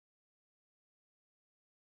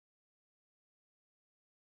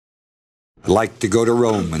I'd like to go to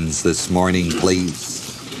Romans this morning, please.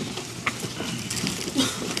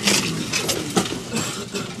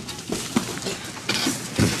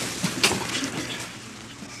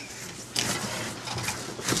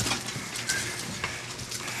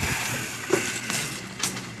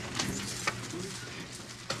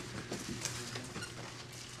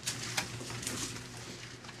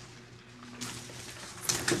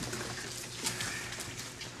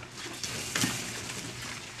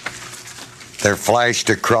 There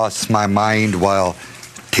flashed across my mind while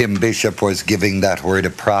Tim Bishop was giving that word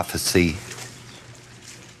of prophecy.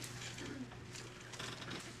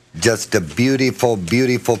 Just a beautiful,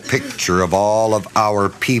 beautiful picture of all of our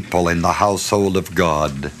people in the household of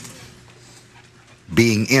God,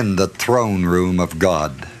 being in the throne room of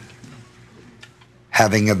God,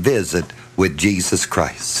 having a visit with Jesus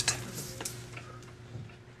Christ.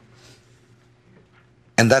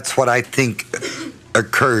 And that's what I think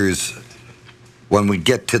occurs when we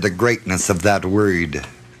get to the greatness of that word.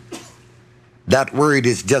 That word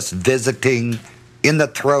is just visiting in the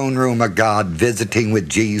throne room of God, visiting with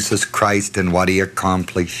Jesus Christ and what he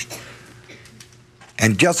accomplished.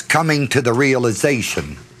 And just coming to the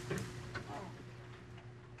realization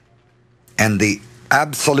and the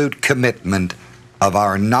absolute commitment of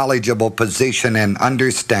our knowledgeable position and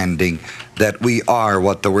understanding that we are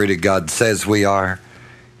what the Word of God says we are,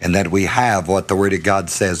 and that we have what the Word of God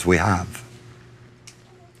says we have.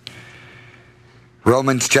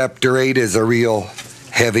 Romans chapter 8 is a real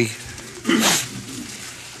heavy.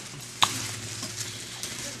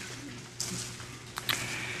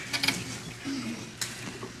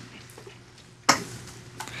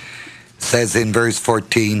 It says in verse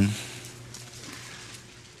 14,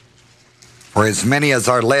 for as many as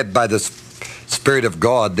are led by the Spirit of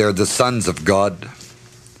God, they're the sons of God.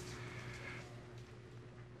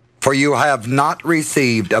 For you have not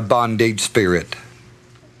received a bondage spirit.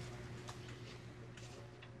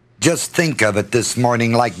 Just think of it this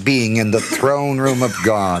morning like being in the throne room of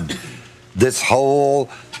God. This whole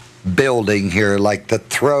building here, like the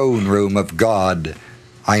throne room of God.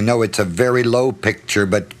 I know it's a very low picture,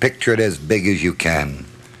 but picture it as big as you can.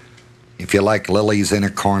 If you like lilies in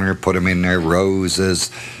a corner, put them in there,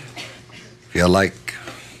 roses. If you like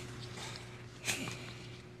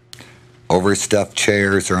overstuffed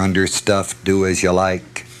chairs or understuffed, do as you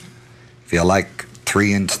like. If you like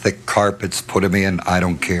 3-inch thick carpets, put them in, I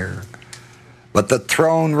don't care. But the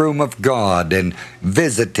throne room of God and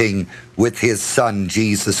visiting with his Son,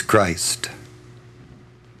 Jesus Christ.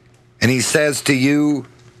 And he says to you,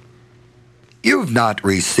 you've not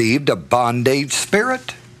received a bondage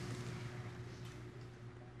spirit.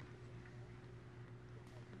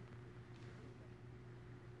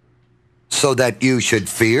 So that you should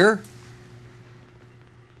fear.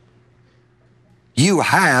 You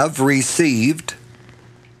have received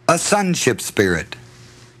a sonship spirit.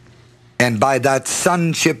 And by that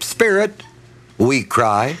sonship spirit, we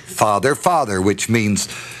cry, Father, Father, which means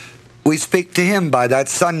we speak to him by that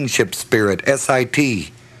sonship spirit,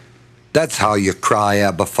 S-I-T. That's how you cry,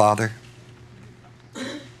 Abba, Father.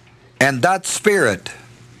 And that spirit,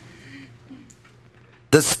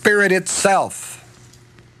 the Spirit itself,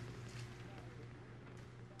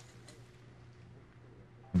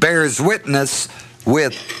 bears witness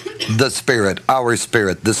with the Spirit, our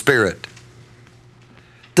spirit, the Spirit.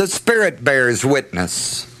 The Spirit bears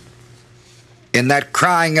witness. In that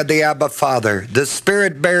crying of the Abba Father, the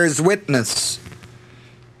Spirit bears witness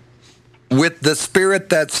with the Spirit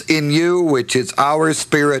that's in you, which is our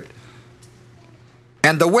spirit.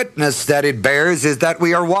 And the witness that it bears is that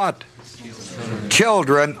we are what?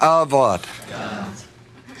 Children of what? God.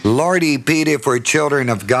 Lordy Pete, if we're children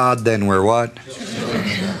of God, then we're what?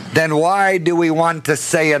 Then why do we want to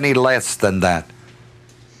say any less than that?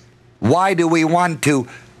 Why do we want to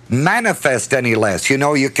manifest any less? You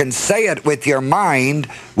know, you can say it with your mind,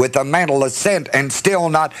 with a mental assent, and still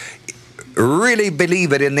not really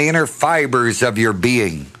believe it in the inner fibers of your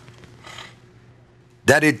being.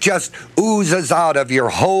 That it just oozes out of your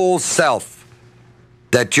whole self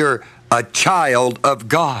that you're a child of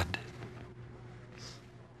God.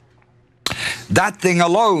 That thing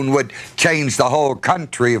alone would change the whole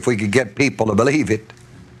country if we could get people to believe it.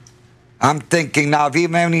 I'm thinking now if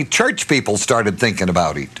even any church people started thinking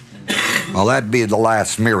about it. Well, that'd be the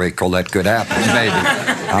last miracle that could happen, maybe.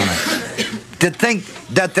 To think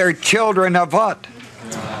that they're children of what?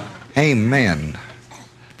 Amen.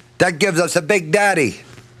 That gives us a big daddy.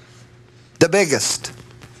 The biggest.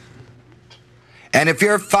 And if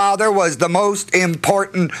your father was the most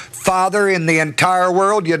important father in the entire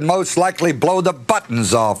world, you'd most likely blow the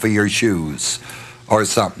buttons off of your shoes or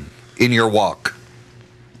something in your walk.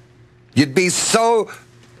 You'd be so,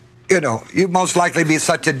 you'd most likely be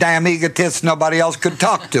such a damn egotist nobody else could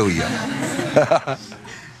talk to you.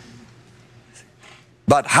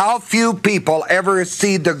 But how few people ever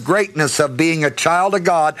see the greatness of being a child of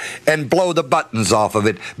God and blow the buttons off of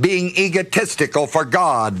it, being egotistical for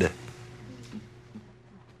God.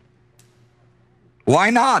 Why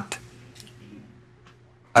not?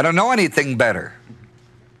 I don't know anything better.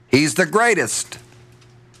 He's the greatest.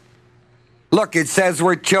 Look, it says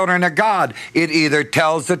we're children of God. It either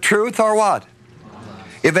tells the truth or what?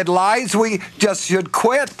 If it lies, we just should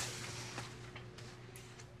quit.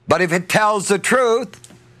 But if it tells the truth,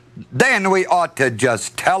 then we ought to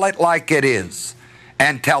just tell it like it is.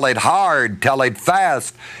 And tell it hard, tell it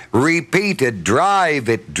fast, repeat it, drive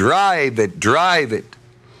it, drive it, drive it.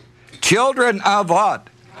 Children of what?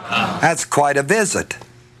 That's quite a visit.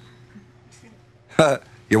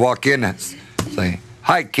 You walk in and say,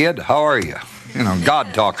 "Hi, kid, how are you?"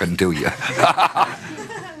 God talking to you.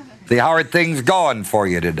 See, how are things going for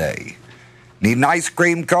you today? Need an ice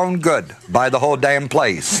cream cone? Good. Buy the whole damn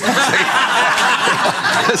place.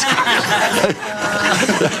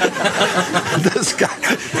 This guy.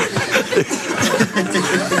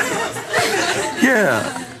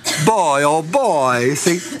 Yeah. Boy, oh boy.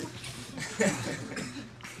 See?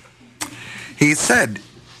 He said,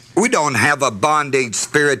 we don't have a bondage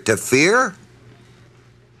spirit to fear.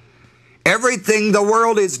 Everything the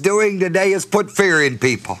world is doing today is put fear in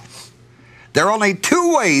people. There are only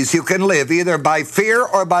two ways you can live, either by fear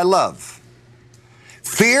or by love.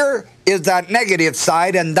 Fear is that negative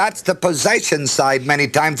side, and that's the possession side many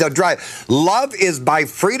times they'll drive. Love is by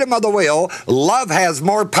freedom of the will. Love has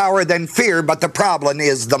more power than fear, but the problem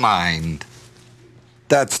is the mind.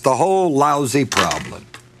 That's the whole lousy problem.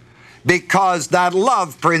 Because that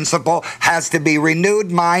love principle has to be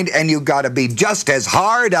renewed mind, and you've got to be just as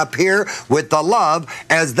hard up here with the love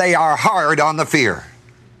as they are hard on the fear.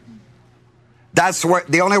 That's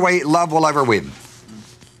the only way love will ever win.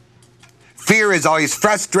 Fear is always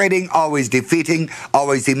frustrating, always defeating,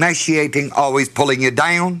 always emaciating, always pulling you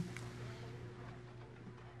down.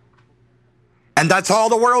 And that's all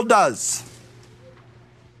the world does.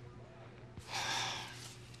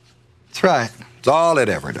 That's right. That's all it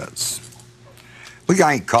ever does. We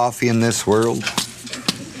got any coffee in this world?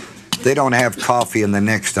 They don't have coffee in the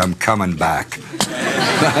next I'm coming back.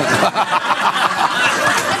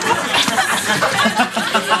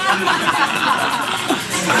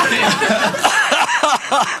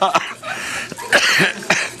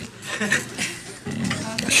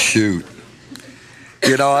 Shoot.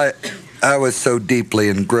 I was so deeply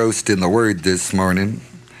engrossed in the Word this morning,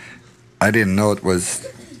 I didn't know it was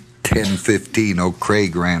 10:15. Old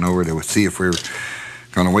Craig ran over to see if we were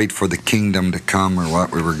going to wait for the kingdom to come or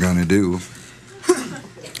what we were going to do.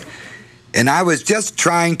 And I was just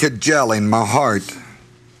trying to gel in my heart,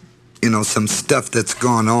 some stuff that's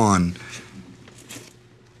gone on.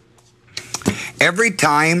 Every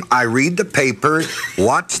time I read the paper,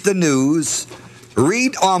 watch the news,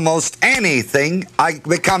 read almost anything, I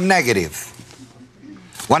become negative.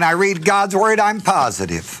 When I read God's Word, I'm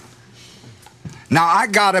positive. Now, I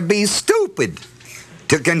got to be stupid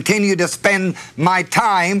to continue to spend my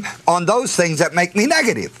time on those things that make me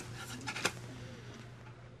negative.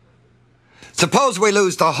 Suppose we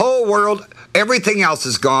lose the whole world, everything else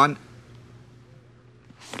is gone,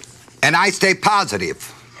 and I stay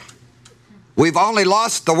positive. We've only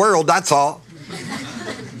lost the world, that's all.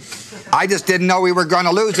 I just didn't know we were going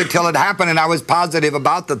to lose it till it happened, and I was positive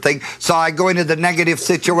about the thing. So I go into the negative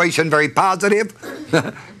situation very positive.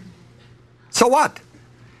 So what?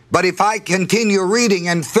 But if I continue reading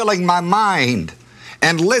and filling my mind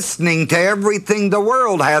and listening to everything the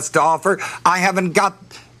world has to offer, I haven't got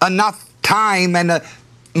enough time and a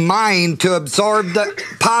mind to absorb the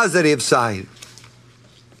positive side.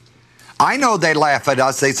 I know they laugh at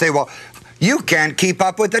us. They say, well, you can't keep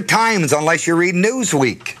up with the times unless you read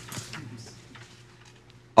Newsweek.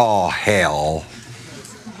 Oh, hell.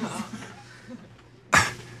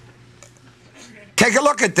 Take a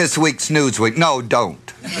look at this week's Newsweek. No,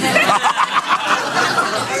 don't.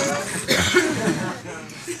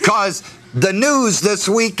 Because the news this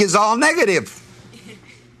week is all negative.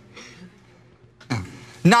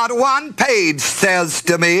 Not one page says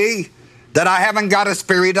to me that I haven't got a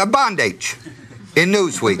spirit of bondage in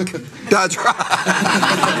Newsweek. That's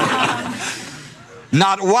right.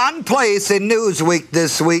 Not one place in Newsweek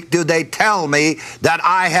this week do they tell me that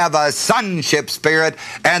I have a sonship spirit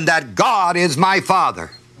and that God is my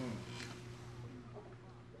Father.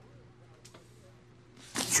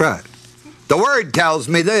 That's right. The Word tells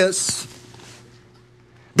me this.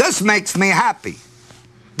 This makes me happy.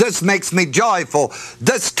 This makes me joyful.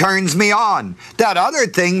 This turns me on. That other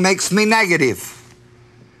thing makes me negative.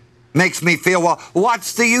 Makes me feel, well,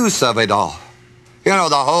 what's the use of it all? You know,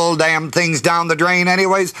 the whole damn thing's down the drain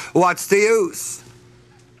anyways. What's the use?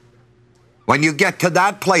 When you get to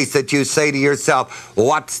that place that you say to yourself,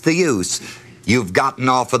 what's the use? You've gotten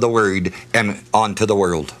off of the Word and onto the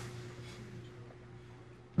world.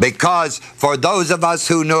 Because for those of us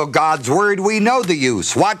who know God's Word, we know the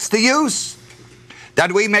use. What's the use?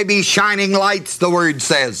 That we may be shining lights, the Word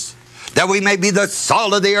says. That we may be the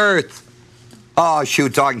salt of the earth. Oh,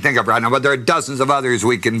 shoot, so I can think of right now, but there are dozens of others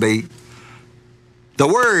we can be. The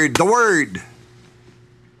Word, the Word.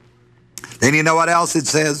 Then you know what else it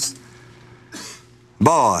says?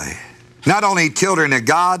 Boy, not only children of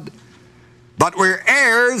God, but we're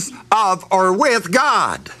heirs of or with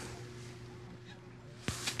God.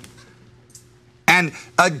 And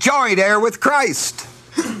a joint heir with Christ.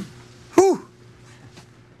 Whew.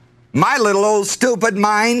 My little old stupid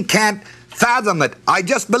mind can't fathom it. I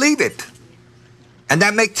just believe it. And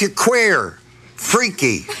that makes you queer,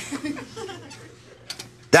 freaky.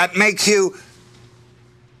 That makes you,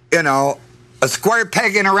 you know, a square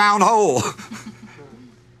peg in a round hole.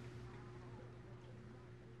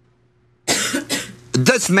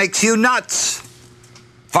 This makes you nuts, as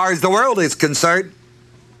far as the world is concerned.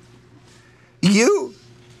 You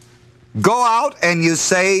go out and you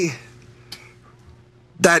say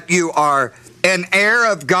that you are an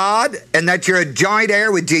heir of God and that you're a joint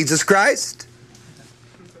heir with Jesus Christ.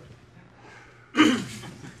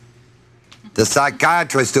 The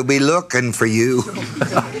psychiatrist will be looking for you.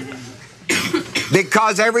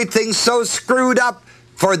 Because everything's so screwed up,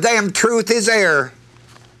 for them truth is error.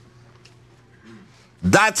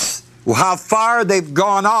 That's how far they've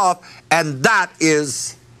gone off, and that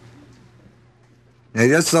is, they're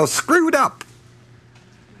just so screwed up.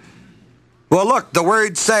 Well, look, the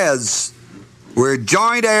Word says we're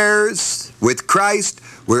joint heirs with Christ.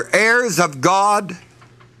 We're heirs of God.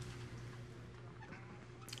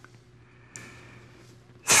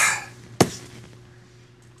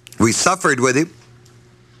 We suffered with Him.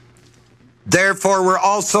 Therefore, we're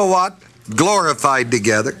also what? Glorified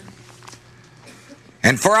together.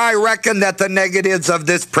 And for I reckon that the negatives of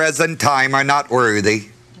this present time are not worthy.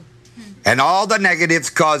 And all the negatives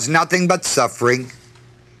cause nothing but suffering.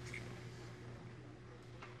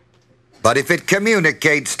 But if it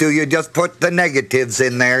communicates to you, just put the negatives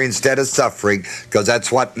in there instead of suffering, because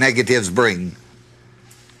that's what negatives bring.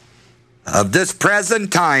 Of this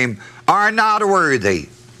present time are not worthy.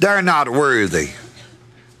 They're not worthy.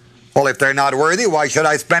 Well, if they're not worthy, why should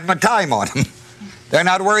I spend my time on them? They're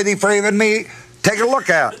not worthy for even me take a look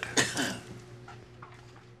at.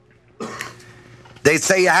 They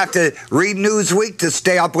say you have to read Newsweek to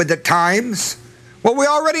stay up with the times. Well, we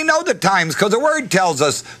already know the times because the Word tells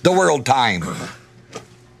us the world time.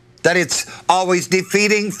 That it's always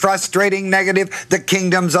defeating, frustrating, negative, the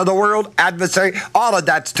kingdoms of the world, adversary. All of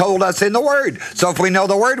that's told us in the Word. So if we know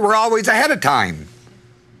the Word, we're always ahead of time.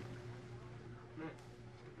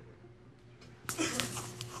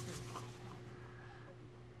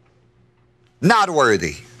 Not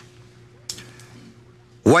worthy.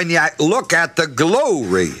 When you look at the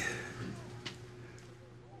glory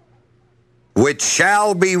which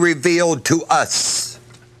shall be revealed to us.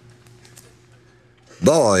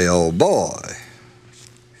 Boy, oh boy.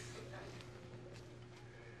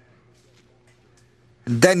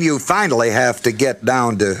 And then you finally have to get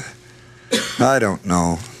down to, I don't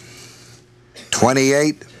know,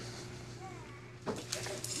 28.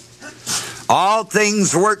 All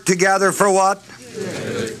things work together for what?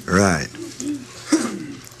 Good. Right.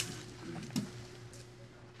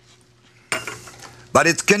 But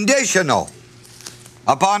it's conditional.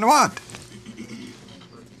 Upon what?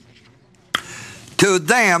 To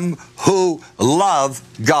them who love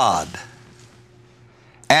God.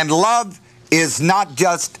 And love is not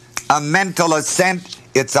just a mental assent,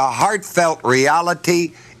 it's a heartfelt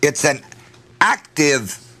reality. It's an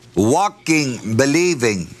active, walking,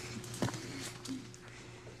 believing.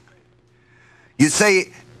 You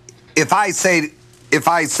say, if I say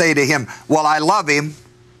to him, well, I love him,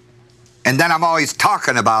 and then I'm always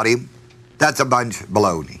talking about him, that's a bunch of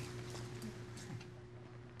baloney.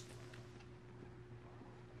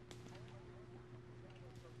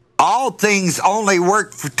 All things only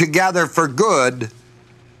work together for good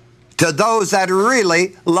to those that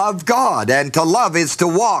really love God. And to love is to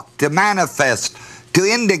walk, to manifest, to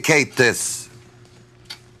indicate this.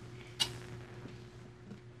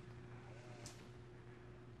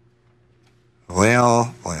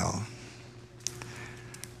 Well.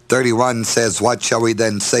 31 says, what shall we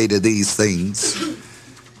then say to these things?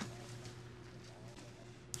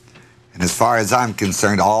 far as I'm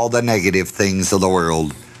concerned, all the negative things of the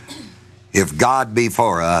world. If God be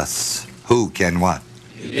for us, who can what?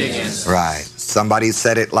 Right. Somebody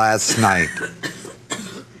said it last night.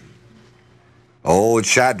 Old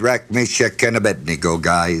Shadrach, Meshach, and Abednego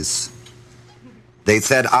guys. They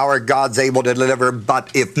said, our God's able to deliver, but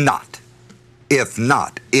if not,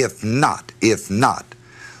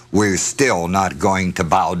 we're still not going to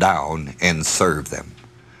bow down and serve them.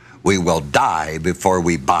 We will die before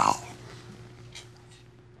we bow.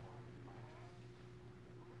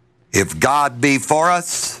 If God be for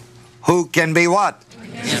us, who can be what?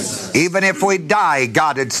 Yes. Even if we die,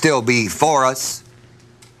 God would still be for us.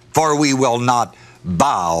 For we will not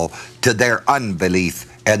bow to their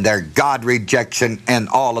unbelief and their God rejection and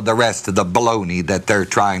all of the rest of the baloney that they're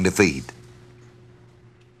trying to feed.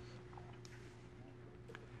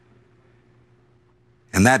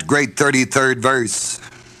 In that great 33rd verse,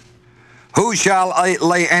 who shall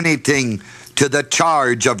lay anything to the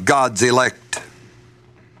charge of God's elect?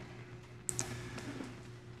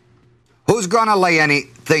 Who's going to lay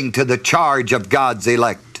anything to the charge of God's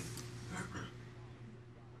elect?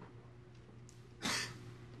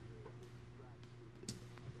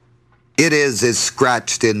 It is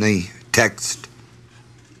scratched in the text.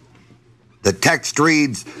 The text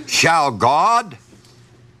reads, shall God,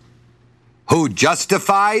 who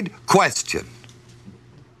justified, question.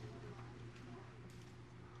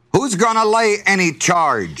 Who's going to lay any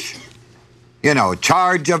charge? You know,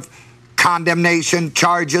 charge of condemnation,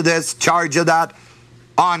 charge of this, charge of that,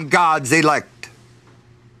 on God's elect.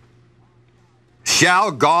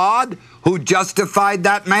 Shall God, who justified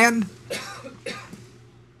that man?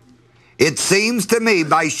 It seems to me,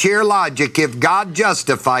 by sheer logic, if God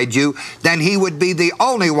justified you, then he would be the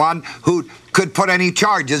only one who could put any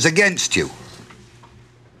charges against you.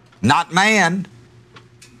 Not man,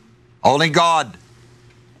 only God.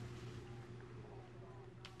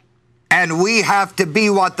 And we have to be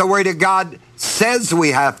what the Word of God says we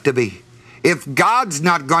have to be. If God's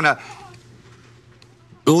not going to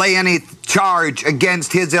lay any charge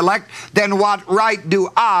against his elect, then what right do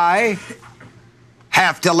I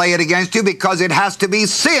have to lay it against you? Because it has to be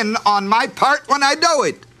sin on my part when I do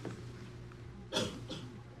it.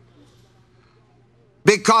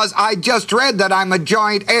 Because I just read that I'm a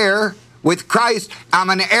joint heir with Christ. I'm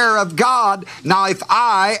an heir of God. Now if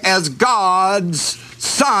I, as God's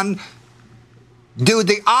son, do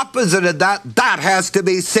the opposite of that, that has to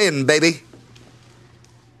be sin, baby.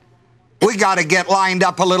 We got to get lined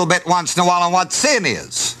up a little bit once in a while on what sin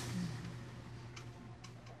is.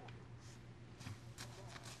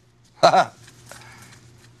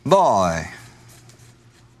 Boy.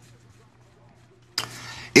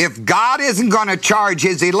 If God isn't going to charge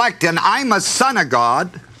his elect, and I'm a son of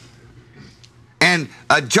God, and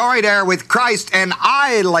a joint heir with Christ, and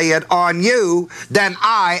I lay it on you, then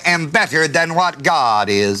I am better than what God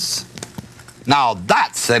is. Now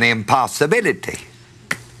that's an impossibility.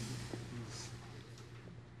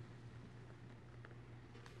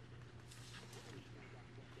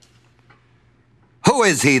 Who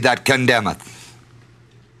is he that condemneth?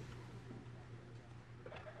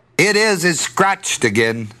 It is scratched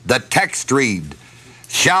again. The text read,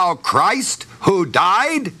 shall Christ who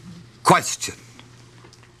died question?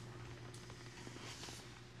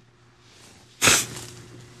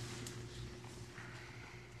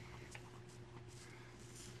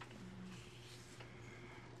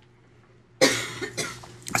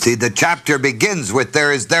 See, the chapter begins with,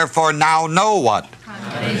 there is therefore now no what?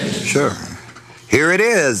 Condemnation. Sure. Here it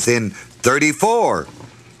is in 34.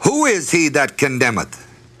 Who is he that condemneth?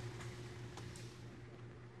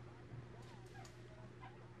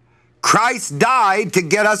 Christ died to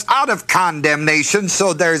get us out of condemnation,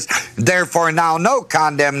 so there's therefore now no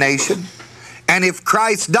condemnation. And if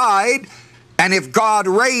Christ died, and if God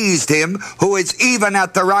raised him, who is even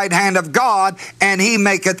at the right hand of God, and he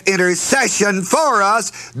maketh intercession for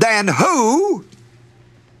us, then who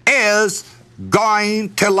is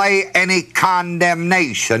going to lay any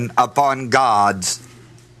condemnation upon God's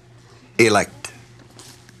elect?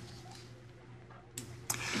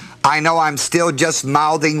 I know I'm still just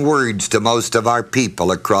mouthing words to most of our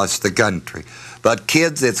people across the country. But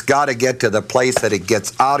kids, it's got to get to the place that it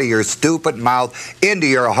gets out of your stupid mouth, into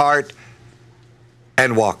your heart,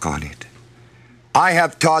 and walk on it. I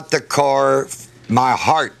have taught the Corps my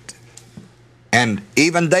heart, and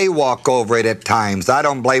even they walk over it at times. I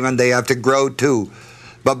don't blame them. They have to grow too.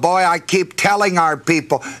 But boy, I keep telling our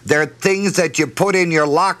people, there are things that you put in your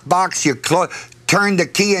lockbox, you turn the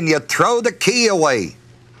key and you throw the key away.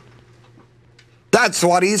 That's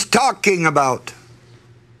what he's talking about.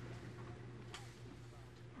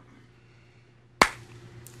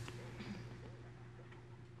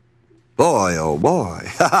 Boy, oh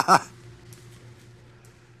boy.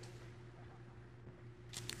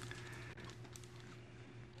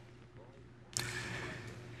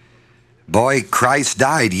 Boy, Christ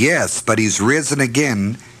died, yes, but he's risen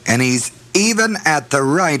again, and he's even at the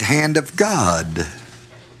right hand of God.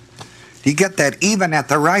 Do you get that? Even at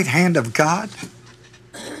the right hand of God?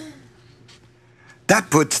 That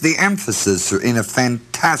puts the emphasis in a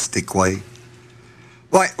fantastic way.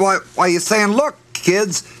 Why are you saying, look,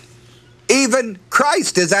 kids, even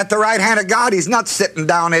Christ is at the right hand of God. He's not sitting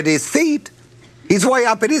down at his feet. He's way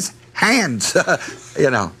up at his hands.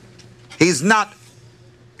 He's not,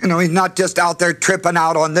 he's not just out there tripping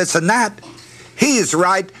out on this and that. He's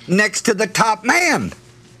right next to the top man,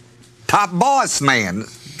 top boss man.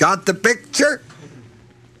 Got the picture?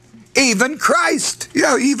 Even Christ.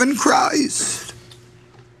 Yeah, even Christ,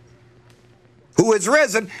 who is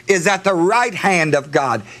risen, is at the right hand of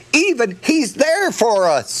God. Even he's there for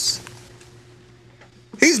us.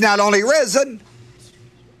 He's not only risen.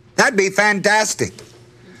 That'd be fantastic.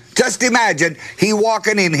 Just imagine he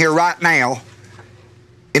walking in here right now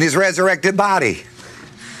in his resurrected body.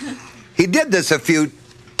 He did this a few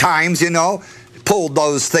times, pulled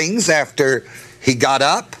those things after he got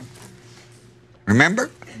up.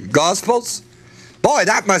 Remember? Gospels? Boy,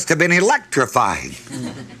 that must have been electrifying.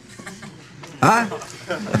 Huh?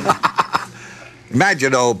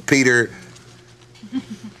 Imagine old Peter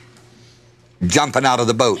jumping out of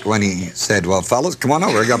the boat when he said, well, fellas, come on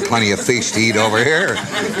over. I got plenty of fish to eat over here.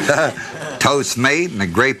 Toast made, and the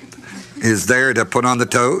grape is there to put on the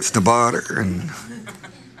toast, the butter.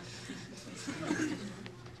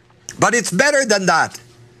 But it's better than that.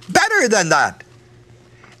 Better than that.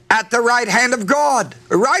 At the right hand of God.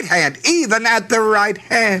 Right hand. Even at the right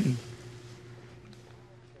hand.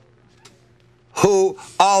 Who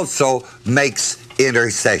also makes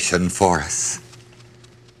intercession for us.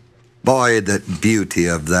 Boy, the beauty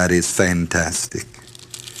of that is fantastic.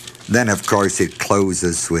 Then, of course, it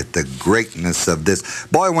closes with the greatness of this.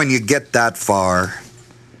 Boy, when you get that far,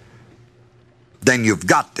 then you've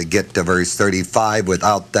got to get to verse 35.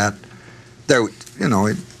 Without that,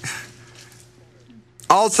 it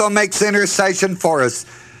also makes intercession for us.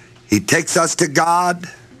 He takes us to God,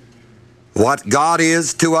 what God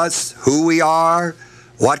is to us, who we are,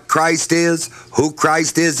 what Christ is, who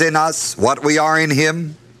Christ is in us, what we are in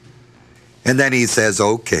him. And then he says,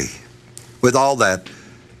 okay, with all that,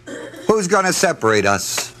 who's going to separate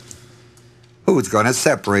us? Who's going to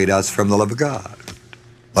separate us from the love of God?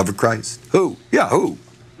 Love of Christ? Who? Yeah, who?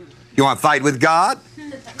 You want to fight with God?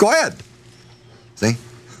 Go ahead. See?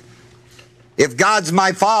 If God's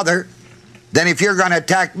my Father, then if you're going to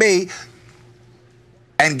attack me,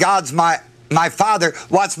 and God's my Father,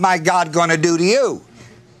 what's my God going to do to you?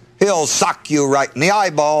 He'll sock you right in the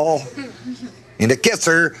eyeball. In the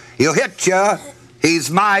kisser, he'll hit you.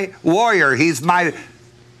 He's my warrior.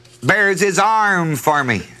 Bears his arm for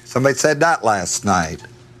me. Somebody said that last night.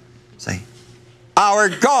 See? Our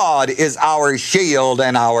God is our shield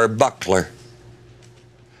and our buckler.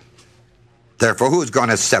 Therefore, who's going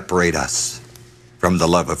to separate us from the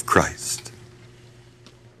love of Christ?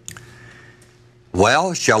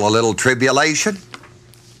 Well, shall a little tribulation?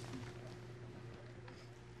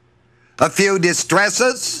 A few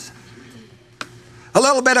distresses? A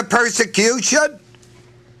little bit of persecution?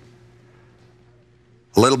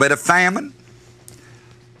 A little bit of famine?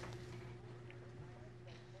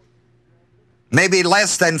 Maybe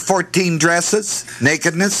less than 14 dresses?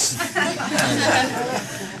 Nakedness?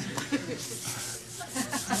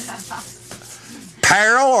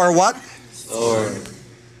 Peril or what? Lord.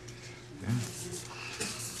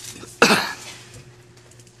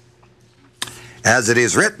 As it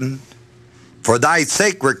is written, for thy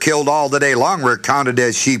sake we're killed all the day long, we're counted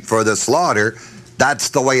as sheep for the slaughter. That's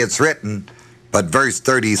the way it's written. But verse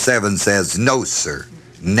 37 says, no, sir,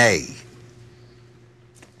 nay.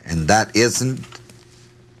 And that isn't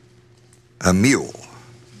a mule.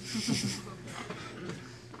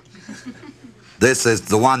 This is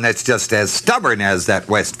the one that's just as stubborn as that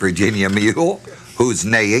West Virginia mule who's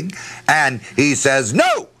neighing. And he says,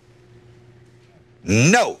 no,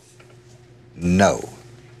 no, no.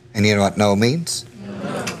 And you know what no means?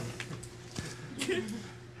 No.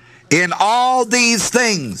 In all these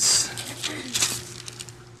things,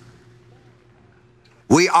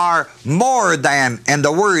 we are more than, and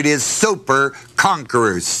the word is super,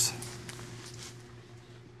 conquerors.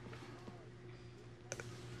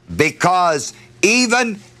 Because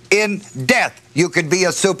even in death, you could be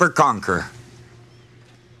a super conqueror.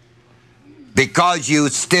 Because you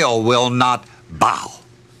still will not bow.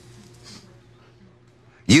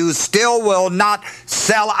 you still will not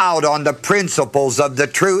sell out on the principles of the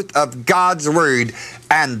truth of God's Word,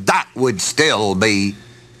 and that would still be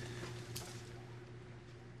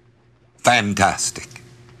fantastic.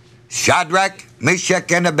 Shadrach, Meshach,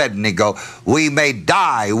 and Abednego, we may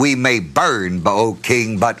die, we may burn, O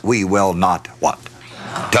king, but we will not what?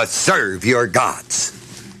 To serve your gods,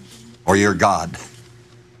 or your God.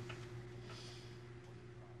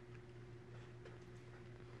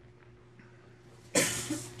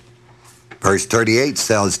 Verse 38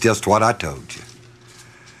 says just what I told you.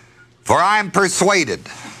 For I am persuaded.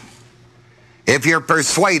 If you're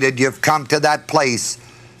persuaded, you've come to that place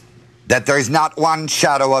that there's not one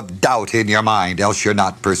shadow of doubt in your mind, else you're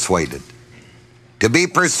not persuaded. To be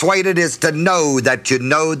persuaded is to know that you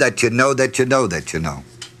know that you know that you know that you know.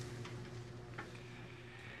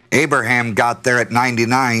 Abraham got there at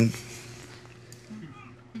 99.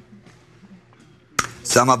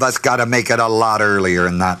 Some of us got to make it a lot earlier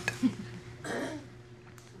than that.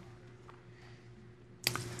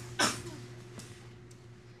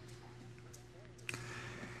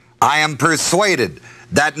 I am persuaded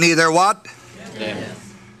that neither what?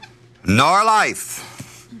 Death. Nor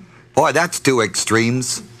life. Boy, that's two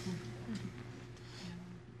extremes.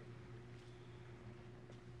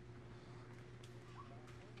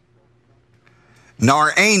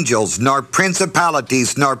 Nor angels, nor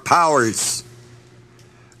principalities, nor powers,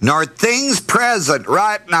 nor things present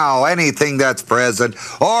right now, anything that's present,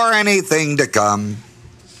 or anything to come,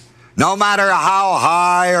 no matter how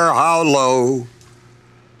high or how low,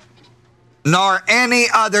 nor any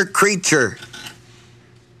other creature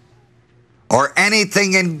or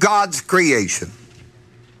anything in God's creation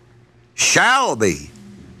shall be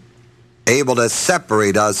able to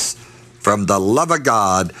separate us from the love of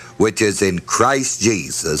God which is in Christ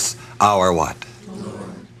Jesus, our what? Lord.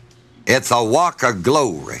 It's a walk of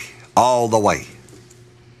glory all the way.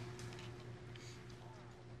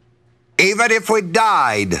 Even if we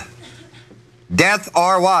died, death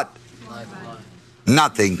or what?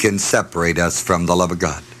 Nothing can separate us from the love of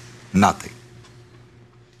God. Nothing.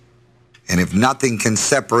 And if nothing can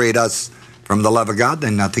separate us from the love of God,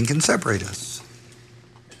 then nothing can separate us.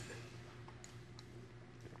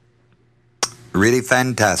 Really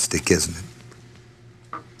fantastic, isn't it?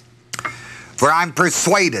 For I'm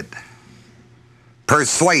persuaded.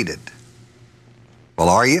 Persuaded. Well,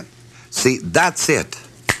 are you? See, that's it.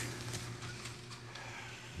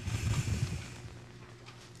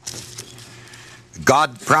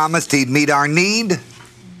 God promised He'd meet our need.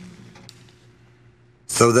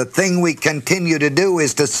 So the thing we continue to do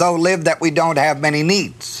is to so live that we don't have many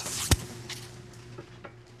needs.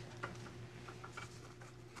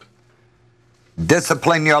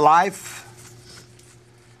 Discipline your life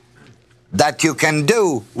that you can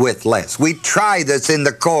do with less. We try this in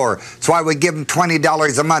the Corps. That's why we give them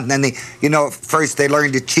 $20 a month. And then, first they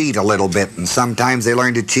learn to cheat a little bit, and sometimes they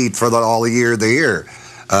learn to cheat for all the year.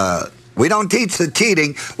 We don't teach the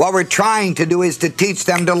cheating. What we're trying to do is to teach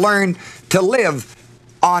them to learn to live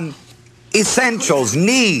on essentials,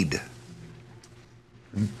 need.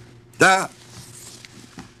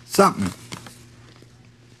 Something.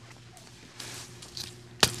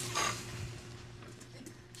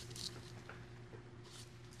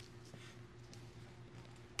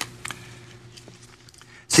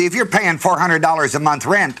 See, if you're paying $400 a month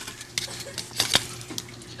rent,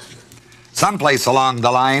 someplace along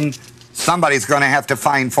the line, somebody's going to have to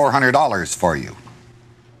find $400 for you.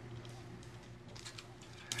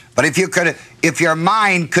 But if your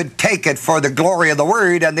mind could take it for the glory of the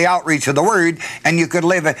Word and the outreach of the Word, and you could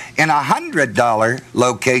live in a $100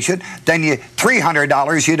 location, then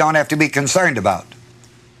 $300 you don't have to be concerned about.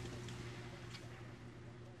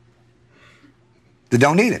 You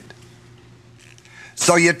don't need it.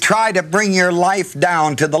 So you try to bring your life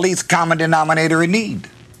down to the least common denominator in need.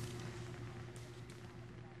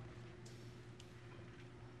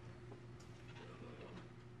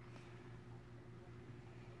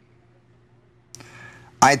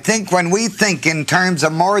 I think when we think in terms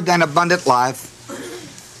of more than abundant life,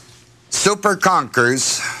 super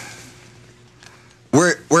conquers,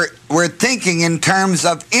 we're thinking in terms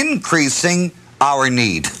of increasing our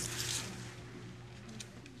need.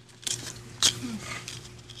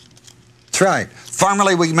 That's right.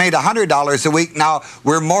 Formerly we made $100 a week. Now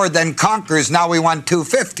we're more than conquerors. Now we want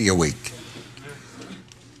 $250 a week.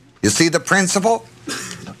 You see the principle?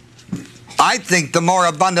 I think the more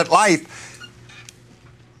abundant life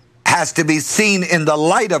has to be seen in the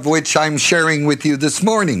light of which I'm sharing with you this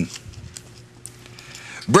morning.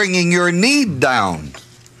 Bringing your need down.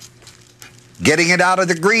 Getting it out of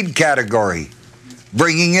the greed category.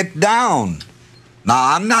 Bringing it down.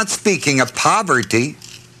 Now, I'm not speaking of poverty.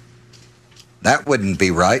 That wouldn't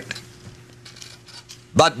be right.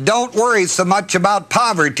 But don't worry so much about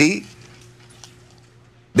poverty,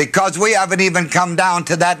 because we haven't even come down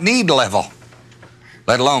to that need level,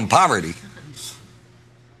 let alone poverty.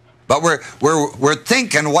 But we're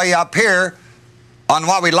thinking way up here on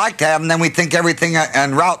what we'd like to have, and then we think everything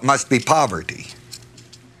en route must be poverty.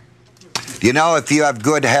 You know, if you have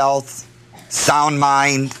good health, sound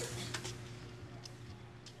mind,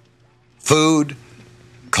 food,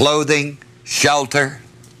 clothing, shelter,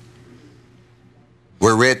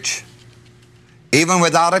 we're rich. Even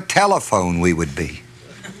without a telephone, we would be.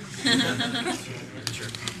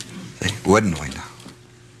 Wouldn't we now?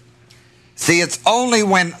 See, it's only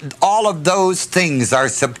when all of those things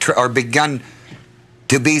are begun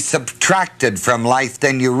to be subtracted from life,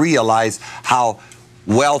 then you realize how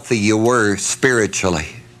wealthy you were spiritually.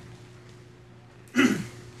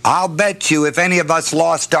 I'll bet you if any of us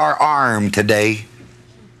lost our arm today,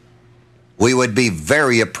 we would be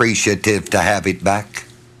very appreciative to have it back.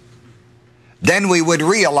 Then we would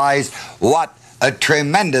realize what a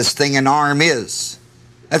tremendous thing an arm is.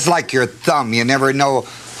 That's like your thumb. You never know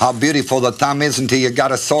how beautiful the thumb is until you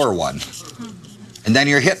got a sore one. And then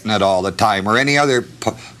you're hitting it all the time, or any other,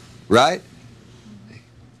 right?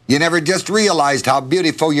 You never just realized how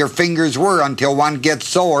beautiful your fingers were until one gets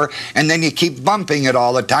sore, and then you keep bumping it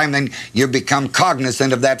all the time, then you become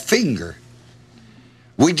cognizant of that finger.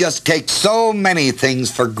 We just take so many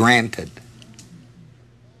things for granted.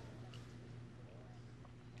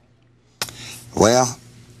 Well,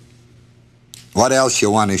 what else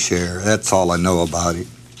you want to share? That's all I know about it.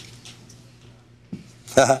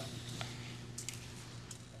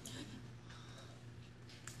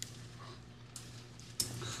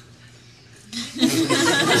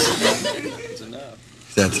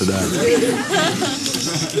 That's enough.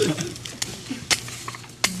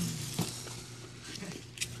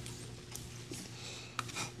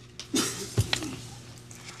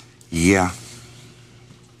 Yeah.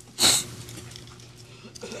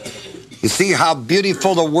 You see how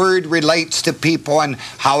beautiful the Word relates to people and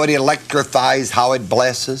how it electrifies, how it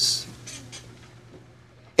blesses?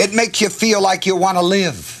 It makes you feel like you want to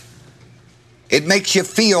live. It makes you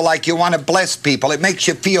feel like you want to bless people. It makes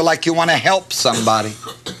you feel like you want to help somebody.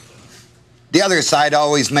 The other side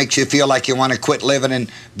always makes you feel like you want to quit living and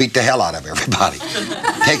beat the hell out of everybody.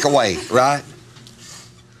 Take away, right?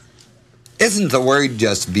 Isn't the Word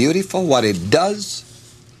just beautiful, what it does?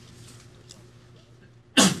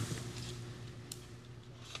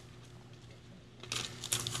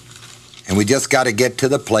 And we just got to get to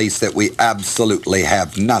the place that we absolutely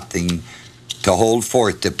have nothing to hold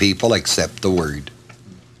forth to people except the Word.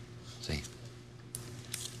 See?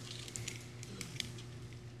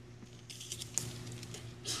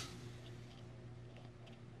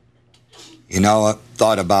 You know, I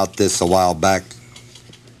thought about this a while back.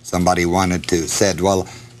 Somebody said, well,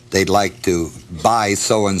 they'd like to buy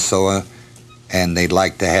so-and-so and they'd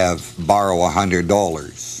like to borrow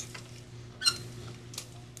 $100.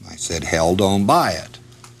 I said, hell, don't buy it.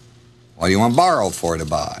 What do you want to borrow for to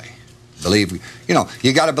buy?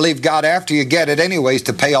 You got to believe God after you get it anyways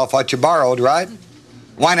to pay off what you borrowed, right?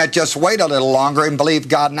 Why not just wait a little longer and believe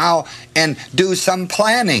God now and do some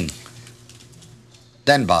planning?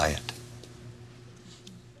 Then buy it.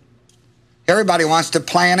 Everybody wants to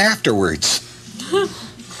plan afterwards.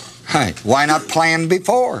 Right. Why not plan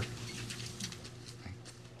before?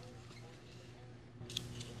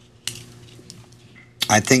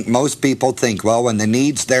 I think most people think, well, when the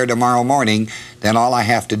need's there tomorrow morning, then all I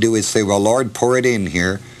have to do is say, well, Lord, pour it in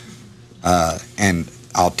here, and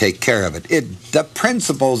I'll take care of it. The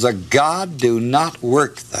principles of God do not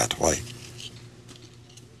work that way.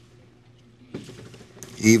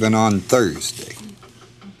 Even on Thursday.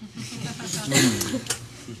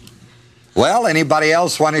 Well, anybody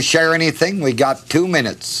else want to share anything? We got 2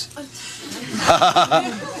 minutes.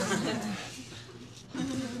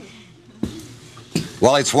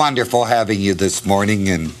 Well, it's wonderful having you this morning,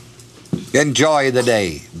 and enjoy the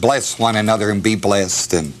day. Bless one another and be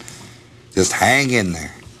blessed, and just hang in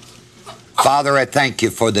there. Father, I thank you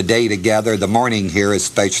for the day together, the morning here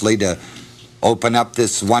especially, to open up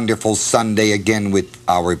this wonderful Sunday again with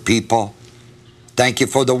our people. Thank you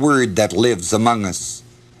for the Word that lives among us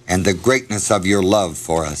and the greatness of your love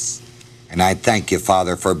for us. And I thank you,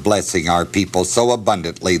 Father, for blessing our people so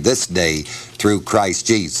abundantly this day through Christ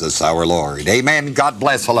Jesus our Lord. Amen. God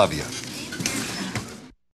bless. I love you.